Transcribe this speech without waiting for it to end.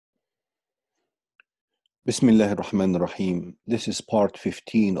Bismillah ar-Rahman ar-Rahim. This is part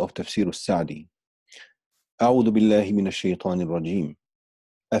 15 of TAFSEER as-SAADI. أعوذ بالله من الشيطان الرجيم.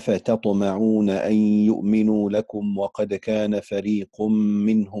 أفتطمعون أن يؤمنوا لكم وقد كان فريق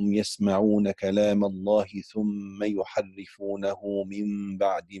منهم يسمعون كلام الله ثم يحرفونه من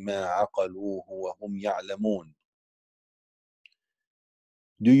بعد ما عقلوه وهم يعلمون.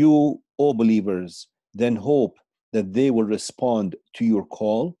 Do you, O believers, then hope that they will respond to your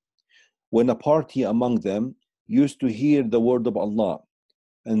call? When a party among them used to hear the word of Allah,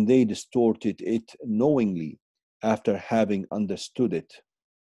 and they distorted it knowingly after having understood it.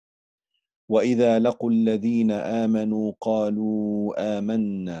 وَإِذَا لَقُوا الَّذِينَ آمَنُوا قَالُوا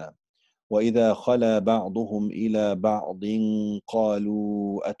آمَنَّا وَإِذَا خَلَا بَعْضُهُمْ إِلَى بَعْضٍ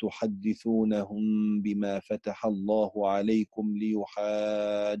قَالُوا أَتُحَدِّثُونَهُمْ بِمَا فَتَحَ اللَّهُ عَلَيْكُمْ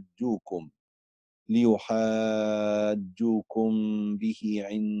ليحاجوكم به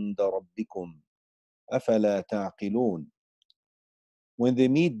عند ربكم أفلا تعقلون. When they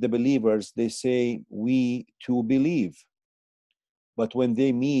meet the believers, they say, "We too believe." But when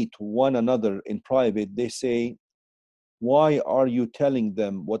they meet one another in private, they say, "Why are you telling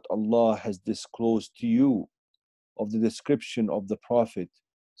them what Allah has disclosed to you of the description of the Prophet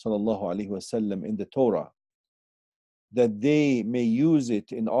ﷺ in the Torah, that they may use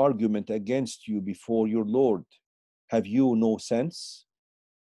it in argument against you before your Lord? Have you no sense?"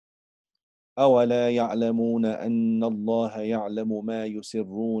 أَوَلَا يَعْلَمُونَ أَنَّ اللَّهَ يَعْلَمُ مَا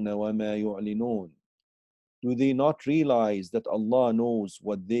يُسِرُّونَ وَمَا يُعْلِنُونَ. Do they not realize that Allah knows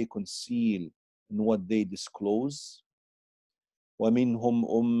what they conceal and what they disclose? وَمِنْهُمْ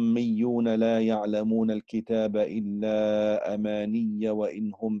أُمِّيُّونَ لَا يَعْلَمُونَ الْكِتَابَ إِلَّا أَمَانِيَّ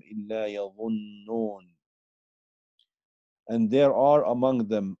وَإِنْ هُمْ إِلَّا يَظُنُّونَ. And there are among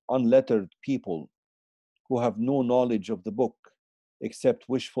them unlettered people who have no knowledge of the book except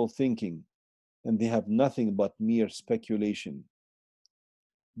wishful thinking, and they have nothing but mere speculation.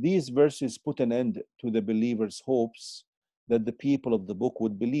 These verses put an end to the believers' hopes that the people of the book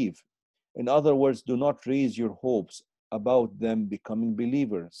would believe. In other words, do not raise your hopes about them becoming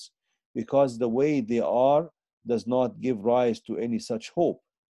believers, because the way they are does not give rise to any such hope.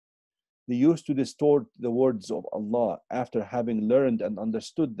 They used to distort the words of Allah after having learned and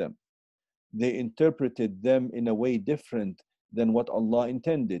understood them. They interpreted them in a way different than what Allah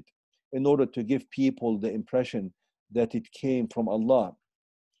intended, in order to give people the impression that it came from Allah,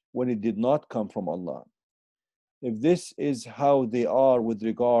 when it did not come from Allah. If this is how they are with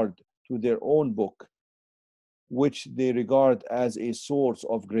regard to their own book, which they regard as a source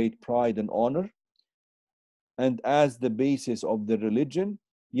of great pride and honor, and as the basis of their religion,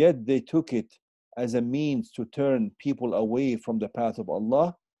 yet they took it as a means to turn people away from the path of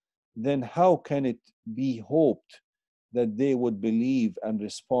Allah, then how can it be hoped that they would believe and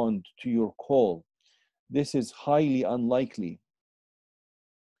respond to your call? This is highly unlikely.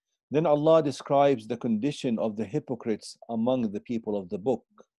 Then Allah describes the condition of the hypocrites among the people of the book.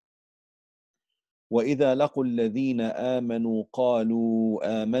 وَإِذَا لَقُوا الَّذِينَ آمَنُوا قَالُوا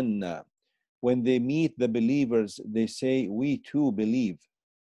آمَنَّا. When they meet the believers, they say, "We too believe."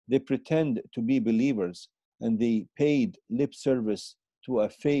 They pretend to be believers, and they paid lip service to a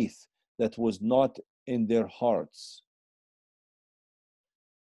faith that was not in their hearts.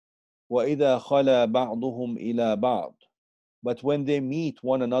 وَإِذَا خَلَا بَعْضُهُمْ إِلَى بَعْضٍ. But when they meet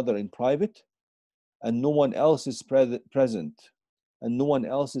one another in private, and no one else is present,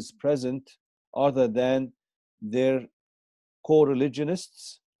 other than their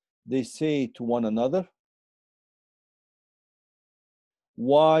co-religionists, they say to one another,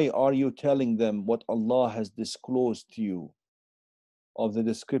 "Why are you telling them what Allah has disclosed to you of the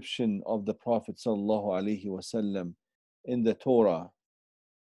description of the Prophet ﷺ in the Torah?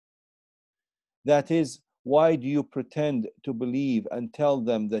 That is, why do you pretend to believe and tell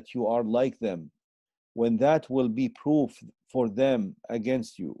them that you are like them, when that will be proof for them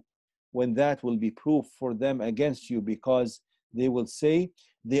against you? Because they will say,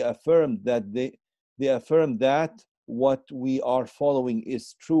 they affirm that what we are following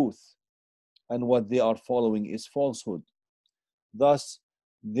is truth, and what they are following is falsehood. Thus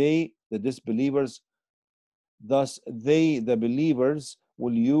they, the believers,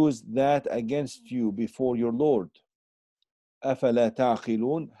 will use that against you before your Lord. أَفَلَا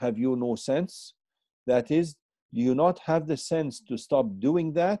تَعْقِلُونَ. Have you no sense? That is, do you not have the sense to stop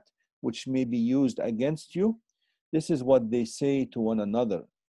doing that which may be used against you? This is what they say to one another.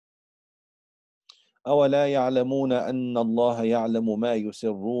 أَوَلَا يَعْلَمُونَ أَنَّ اللَّهَ يَعْلَمُ مَا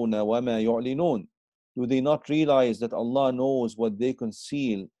يُسِرُّونَ وَمَا يُعْلِنُونَ. Do they not realize that Allah knows what they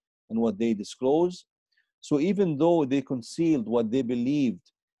conceal and what they disclose? So even though they concealed what they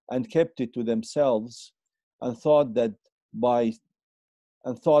believed and kept it to themselves, and thought that by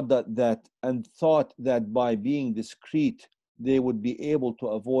by being discreet they would be able to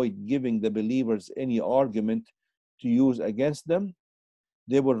avoid giving the believers any argument to use against them.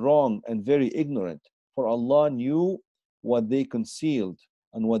 They were wrong and very ignorant, for Allah knew what they concealed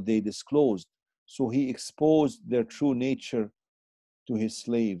and what they disclosed, so He exposed their true nature to His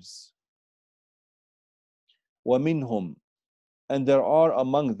slaves. وَمِنْهُمْ, and there are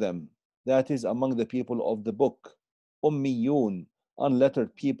among them, that is among the people of the book, ummiyun,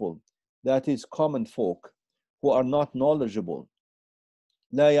 unlettered people, that is common folk, who are not knowledgeable,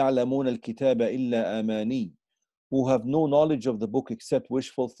 لا يعلمون الكتاب إلا أماني, who have no knowledge of the book except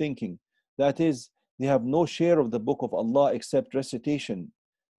wishful thinking. That is, they have no share of the book of Allah except recitation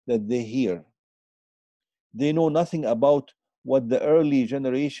that they hear. They know nothing about what the early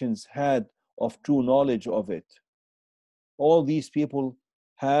generations had of true knowledge of it. All these people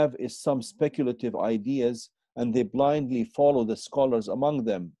have is some speculative ideas, and they blindly follow the scholars among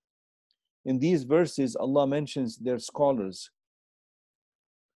them. In these verses, Allah mentions their scholars.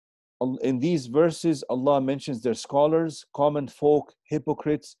 In these verses, Allah mentions their scholars, common folk,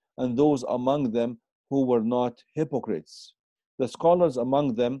 hypocrites, and those among them who were not hypocrites. The scholars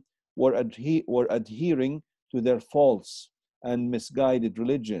among them were adhering to their false and misguided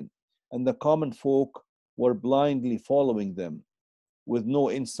religion, and the common folk were blindly following them with no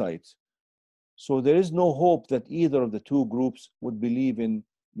insight. So there is no hope that either of the two groups would believe in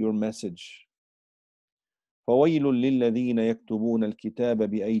your message. فويل للذين يكتبون الكتاب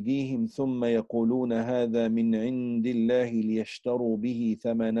بأيديهم ثم يقولون هذا من عند الله ليشتروا به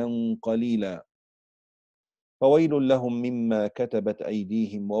ثمنا قليلا فويل لهم مما كتبت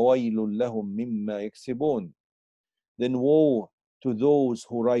أيديهم وويل لهم مما يكسبون. Then woe to those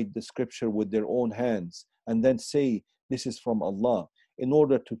who write the scripture with their own hands and then say, this is from Allah, in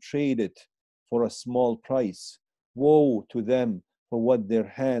order to trade it for a small price. Woe to them for what their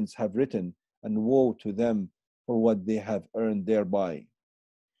hands have written, and woe to them for what they have earned thereby.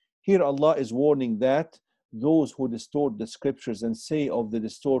 Here Allah is warning that those who distort the scriptures and say of the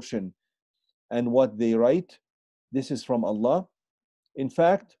distortion and what they write, this is from Allah. In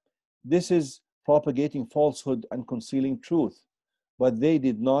fact, this is propagating falsehood and concealing truth. But they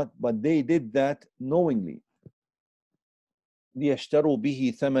did that knowingly. لِيَشْتَرُوا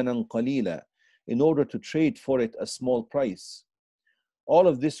بِهِ ثَمَنًا قَلِيلًا, in order to trade for it a small price. All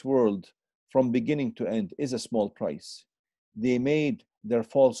of this world, from beginning to end, is a small price. They made their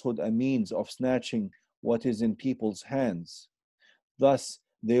falsehood a means of snatching what is in people's hands. Thus,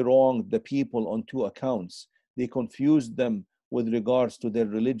 they wronged the people on two accounts. They confused them with regards to their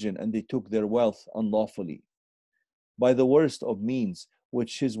religion, and they took their wealth unlawfully by the worst of means,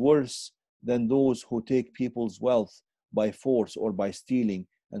 which is worse than those who take people's wealth by force or by stealing,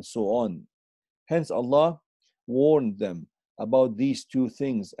 and so on. Hence Allah warned them about these two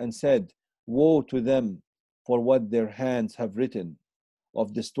things and said, woe to them for what their hands have written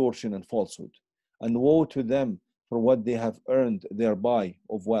of distortion and falsehood, and woe to them for what they have earned thereby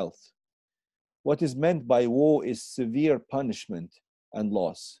of wealth. What is meant by woe is severe punishment and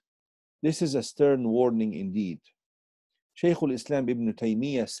loss. This is a stern warning indeed. Shaykh al-Islam Ibn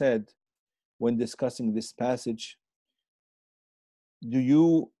Taymiyyah said when discussing this passage, do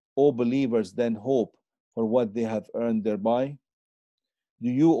you, O believers, then hope for what they have earned thereby? Do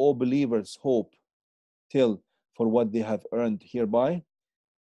you, O believers, hope till for what they have earned hereby?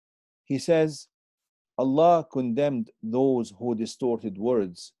 He says, Allah condemned those who distorted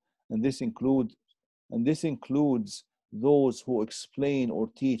words, and this includes those who explain or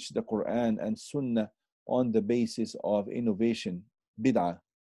teach the Quran and Sunnah on the basis of innovation, bid'ah.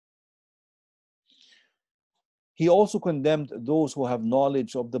 He also condemned those who have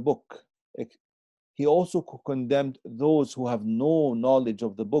knowledge of the book. He also condemned those who have no knowledge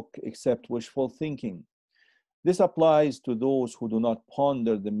of the book except wishful thinking. This applies to those who do not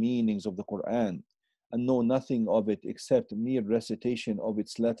ponder the meanings of the Quran and know nothing of it except mere recitation of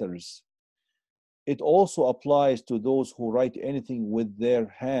its letters. It also applies to those who write anything with their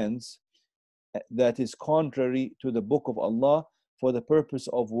hands that is contrary to the book of Allah for the purpose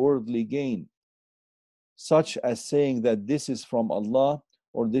of worldly gain, such as saying that this is from Allah,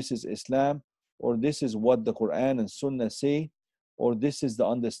 or this is Islam, or this is what the Quran and Sunnah say, or this is the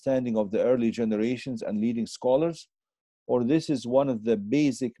understanding of the early generations and leading scholars, or this is one of the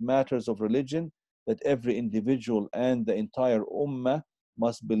basic matters of religion that every individual and the entire ummah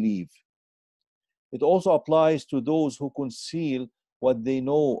must believe. It also applies to those who conceal what they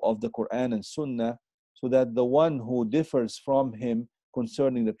know of the Quran and Sunnah, so that the one who differs from him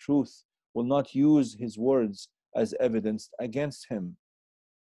concerning the truth will not use his words as evidence against him.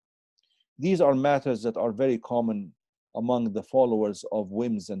 These are matters that are very common among the followers of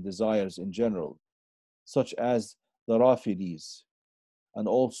whims and desires in general, such as the Rafidis, and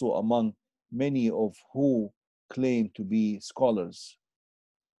also among many of who claim to be scholars.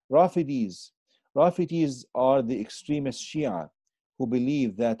 Rafidis. Rafidis are the extremist Shia who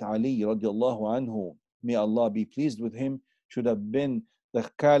believe that Ali radiallahu anhu, may Allah be pleased with him, should have been the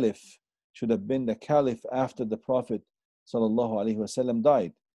caliph, after the Prophet sallallahu alaihi wasallam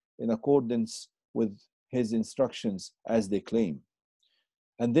died, in accordance with his instructions as they claim.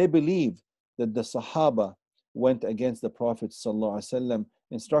 And they believe that the Sahaba went against the Prophet sallallahu alaihi wasallam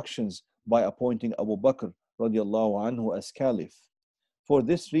instructions by appointing Abu Bakr radiallahu anhu as caliph. For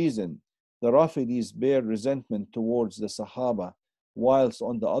this reason, the Rafidis bear resentment towards the Sahaba, whilst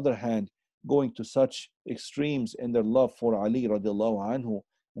on the other hand, going to such extremes in their love for Ali radiallahu anhu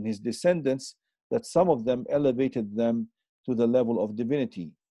and his descendants that some of them elevated them to the level of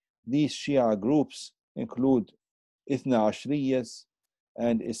divinity. These Shia groups include Ithna Ashriyas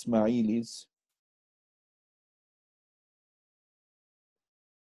and Ismailis.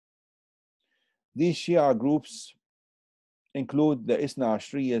 These Shia groups include the Isna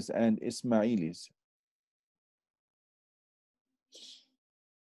Ashriyas and Ismailis.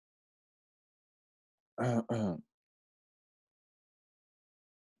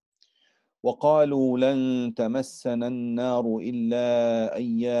 وقالوا لن تمسنا النار إلا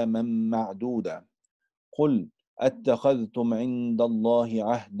أياما معدودة قل أتخذتم عند الله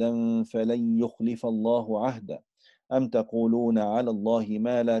عهدا فلن يخلف الله عهدا أم تقولون على الله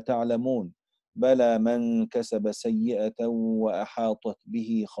ما لا تعلمون بلى من كسب سيئة وأحاطت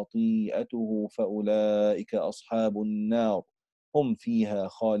به خطيئته فأولئك أصحاب النار هم فيها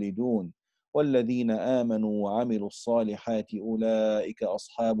خالدون والذين آمنوا وعملوا الصالحات أولئك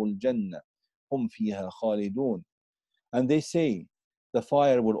أصحاب الجنة هم فيها خالدون. And they say, the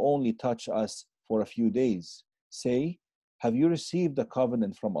fire will only touch us for a few days. Say, have you received the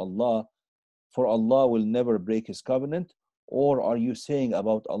covenant from Allah? For Allah will never break his covenant. Or are you saying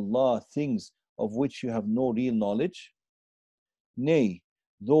about Allah things of which you have no real knowledge? Nay,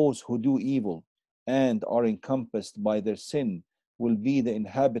 those who do evil and are encompassed by their sin will be the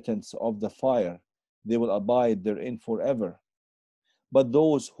inhabitants of the fire. They will abide therein forever. But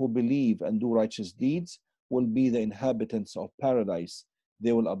those who believe and do righteous deeds will be the inhabitants of paradise.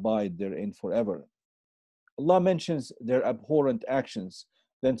 They will abide therein forever. Allah mentions their abhorrent actions,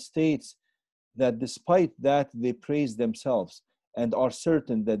 then states that despite that they praise themselves and are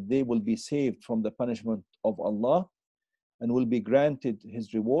certain that they will be saved from the punishment of Allah and will be granted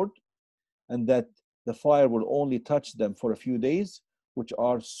his reward, and that the fire will only touch them for a few days, which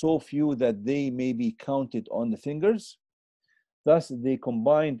are so few that they may be counted on the fingers. Thus, they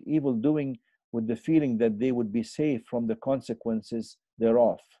combined evil doing with the feeling that they would be safe from the consequences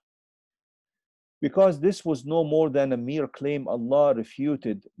thereof. Because this was no more than a mere claim, Allah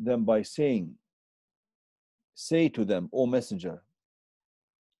refuted them by saying, say to them, O Messenger,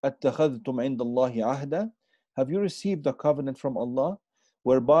 أَتَّخَذْتُمْ عِنْدَ اللَّهِ عَهْدًا? Have you received a covenant from Allah,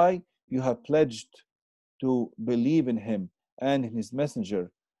 whereby you have pledged to believe in Him and in His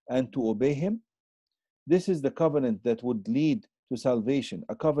Messenger and to obey Him? This is the covenant that would lead to salvation,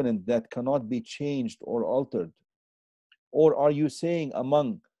 a covenant that cannot be changed or altered. Or are you saying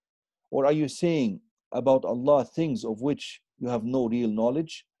about Allah things of which you have no real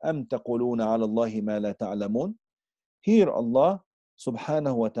knowledge? أَمْ تَقُولُونَ عَلَى اللَّهِ مَا لَا تَعْلَمُونَ? Here Allah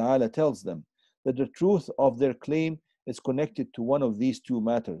subhanahu wa ta'ala tells them that the truth of their claim is connected to one of these two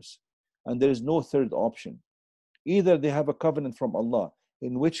matters, and there is no third option. Either they have a covenant from Allah,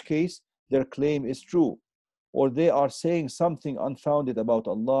 in which case their claim is true, or they are saying something unfounded about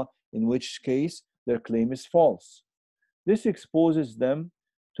Allah, in which case their claim is false. This exposes them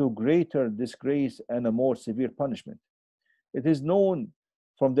to greater disgrace and a more severe punishment. It is known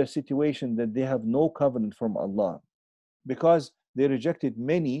from their situation that they have no covenant from Allah, because they rejected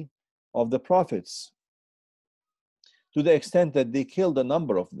many of the prophets to the extent that they killed a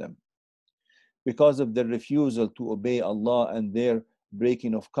number of them. Because of their refusal to obey Allah and their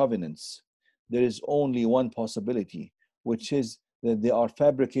breaking of covenants, there is only one possibility, which is that they are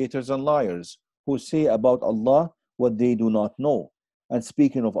fabricators and liars who say about Allah what they do not know. And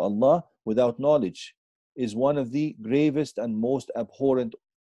speaking of Allah without knowledge is one of the gravest and most abhorrent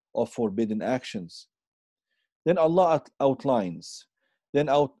of forbidden actions. Then Allah outlines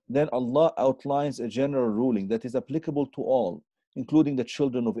a general ruling that is applicable to all, including the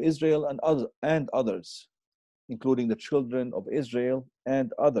children of Israel and others, including the children of Israel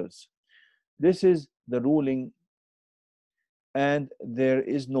and others. This is the ruling, and there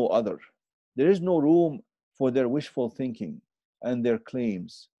is no other. There is no room for their wishful thinking and their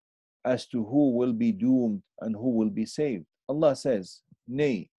claims. as to who will be doomed and who will be saved. Allah says,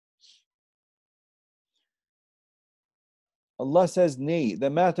 nay. Allah says, nay, the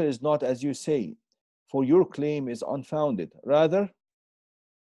matter is not as you say, for your claim is unfounded. Rather,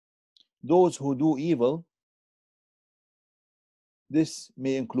 those who do evil, this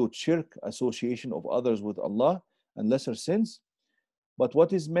may include shirk, association of others with Allah, and lesser sins. But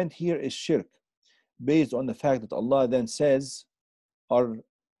what is meant here is shirk, based on the fact that Allah then says, are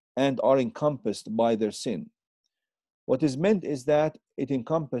encompassed by their sin. What is meant is that it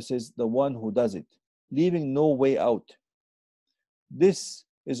encompasses the one who does it, leaving no way out. This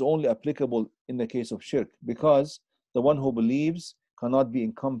is only applicable in the case of shirk, because the one who believes cannot be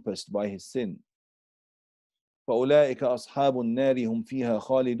encompassed by his sin. فَأُولَٰئِكَ أَصْحَابُ النَّارِ هُمْ فِيهَا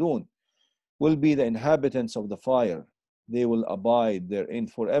خَالِدُونَ will be the inhabitants of the fire. They will abide therein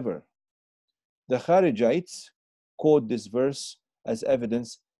forever. The Kharijites quote this verse as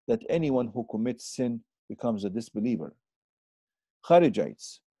evidence that anyone who commits sin becomes a disbeliever.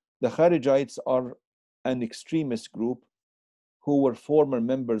 Kharijites. The Kharijites are an extremist group who were former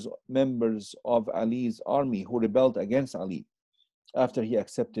members of Ali's army who rebelled against Ali after he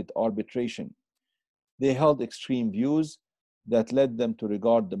accepted arbitration. They held extreme views that led them to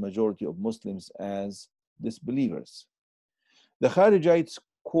regard the majority of Muslims as disbelievers. The Kharijites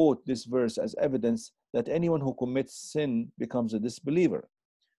quote this verse as evidence that anyone who commits sin becomes a disbeliever.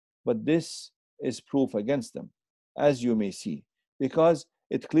 But this is proof against them, as you may see, because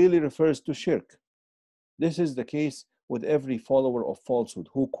it clearly refers to shirk. This is the case with every follower of falsehood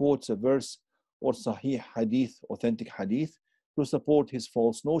who quotes a verse or sahih hadith, authentic hadith, to support his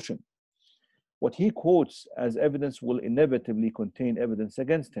false notion. What he quotes as evidence will inevitably contain evidence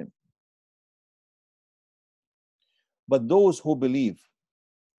against him. But those who believe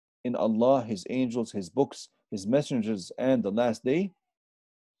in Allah, His angels, His books, His messengers, and the last day,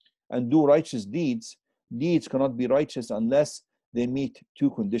 and do righteous deeds, deeds cannot be righteous unless they meet two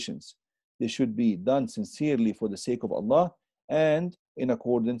conditions. They should be done sincerely for the sake of Allah and in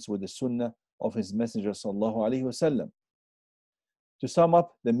accordance with the sunnah of His Messenger sallallahu alaihi wasallam. To sum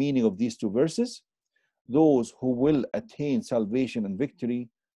up the meaning of these two verses, those who will attain salvation and victory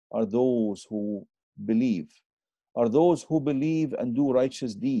are those who believe, and do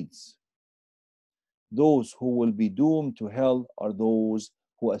righteous deeds. Those who will be doomed to hell are those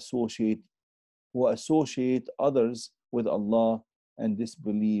who associate others with Allah and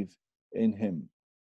disbelieve in Him.